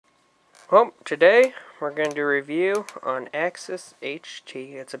Well, today we're going to do a review on Axis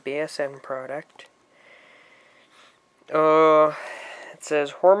HT. It's a BSN product. It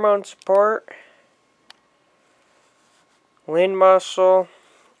says hormone support, lean muscle,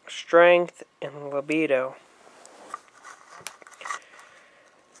 strength, and libido.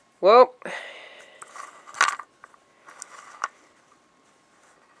 Well,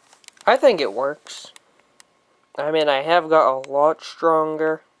 I think it works. I mean, I have got a lot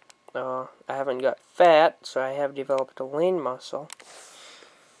stronger. I haven't got fat, so I have developed a lean muscle.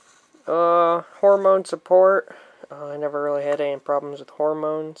 Hormone support. I never really had any problems with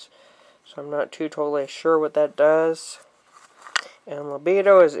hormones, so I'm not totally sure what that does. And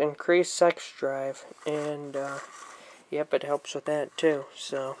libido is increased sex drive, and yep, it helps with that too.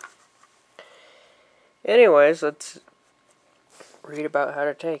 So, anyways, let's read about how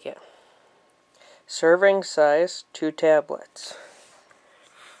to take it. Serving size, 2 tablets.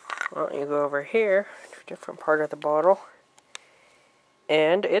 Well, you go over here to a different part of the bottle,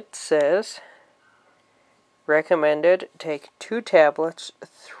 and it says recommended take 2 tablets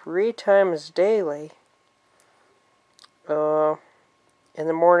 3 times daily. In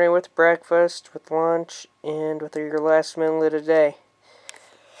the morning with breakfast, with lunch, and with your last meal of the day.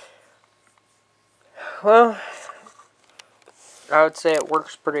 Well, I would say it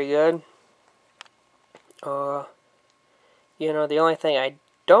works pretty good. The only thing I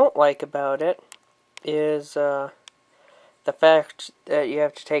don't like about it is the fact that you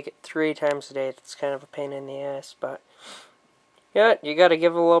have to take it 3 times a day. It's kind of a pain in the ass, but yeah, you got to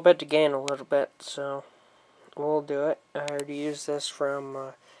give a little bit to gain a little bit, so we'll do it. I already used this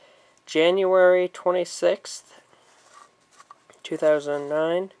from January 26th,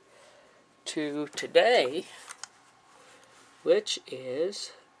 2009 to today, which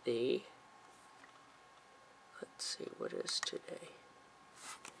is the, let's see, what is today?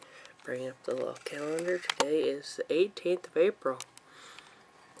 Bring up the little calendar. Today is the 18th of April.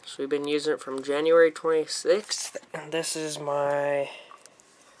 So we've been using it from January 26th, and this is my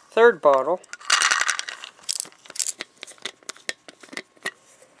 3rd bottle.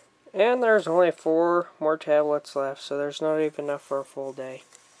 And there's only 4 more tablets left, so there's not even enough for a full day.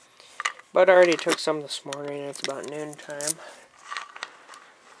 But I already took some this morning, and it's about noon time.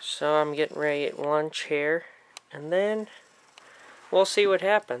 So I'm getting ready to eat lunch here, and then we'll see what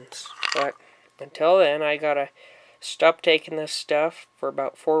happens. But until then, I gotta stop taking this stuff for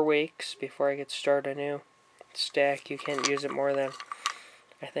about 4 weeks before I get started a new stack. You can't use it more than,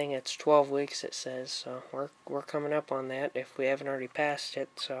 I think it's 12 weeks it says, so we're coming up on that if we haven't already passed it,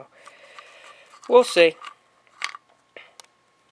 so we'll see.